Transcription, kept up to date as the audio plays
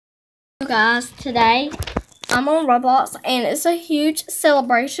Guys, today I'm on Roblox and it's a huge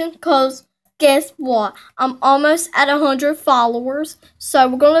celebration because guess what? I'm almost at 100 followers, so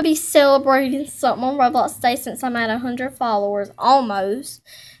we're going to be celebrating something on Roblox today since I'm at 100 followers almost.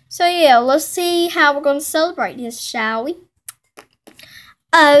 So yeah, let's see how we're going to celebrate this, shall we?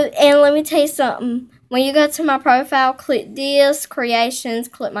 Oh, and let me tell you something. When you go to my profile, click this, creations,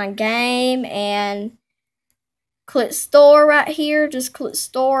 click my game, and click store right here. Just click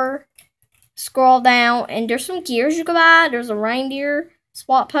store. Scroll down, and there's some gears you can buy. There's a reindeer,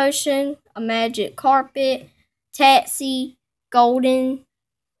 swap potion, a magic carpet, taxi, golden,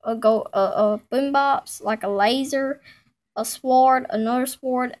 a boombox, like a laser, a sword, another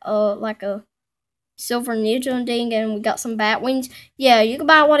sword, like a silver ninja ding, and we got some bat wings. Yeah, you can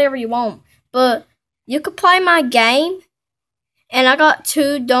buy whatever you want, but you could play my game, and I got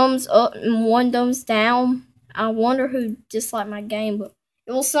 2 thumbs up and 1 thumbs down. I wonder who disliked my game, but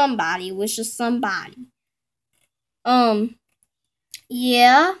it was somebody. It was just somebody.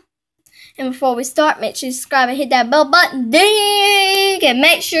 Yeah. And before we start, make sure you subscribe and hit that bell button. Ding! And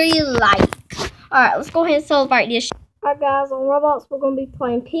make sure you like. Alright, let's go ahead and celebrate this. Alright, guys, on Roblox, we're going to be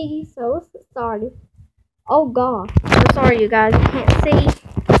playing Piggy. So let's get started. Oh, God. I'm sorry, you guys. You can't see.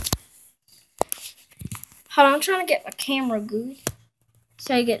 Hold on, I'm trying to get my camera good.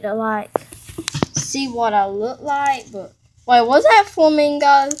 So you get to, like, see what I look like. But wait, was that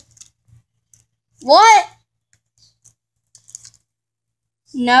flamingo? What?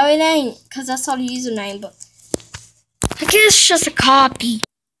 No, it ain't, because I saw the username, but I guess it's just a copy.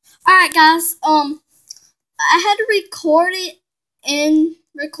 Alright, guys, I had to record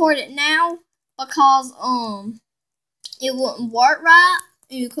it now because, it wouldn't work right,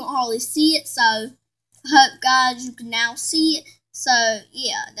 and you couldn't hardly see it, so I hope, guys, you can now see it. So,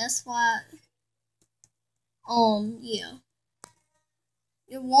 yeah, that's why, yeah.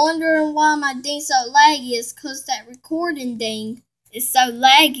 You're wondering why my thing's so laggy, it's because that recording thing is so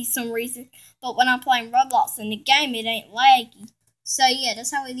laggy some reason. But when I'm playing Roblox in the game, it ain't laggy. So yeah,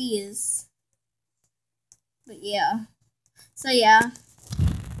 that's how it is. But yeah. So yeah.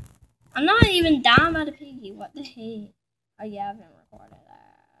 I'm not even dying by the piggy. What the heck? Oh yeah, I haven't recorded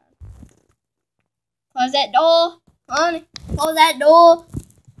that. Close that door. Honey, close that door.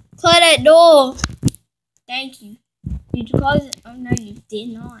 Close that door. Thank you. Did you close it? Oh no, you did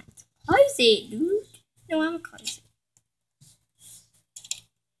not. Close it, dude. No, I'm gonna close it.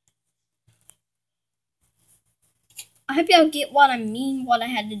 I hope y'all get what I mean, what I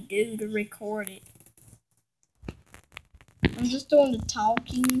had to do to record it. I'm just doing the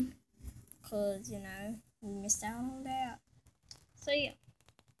talking, because, you know, we missed out on that. So, yeah.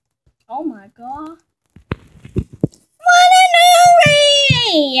 Oh my god. What a new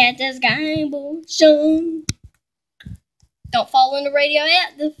way at this game, bullshit. Don't fall in the radio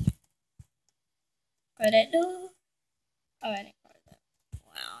at the. Close that door. Oh, I didn't close that.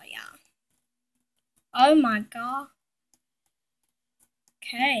 Wow, yeah. Oh my god.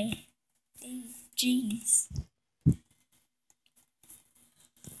 Okay. Jeez.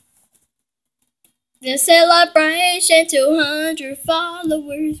 The celebration, 200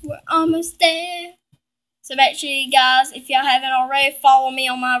 followers, we're almost there. So make sure you guys, if y'all haven't already, follow me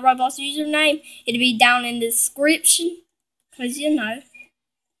on my Roblox username. It'll be down in the description. Because, you know.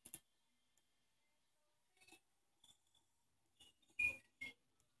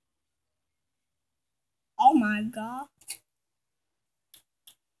 Oh my god.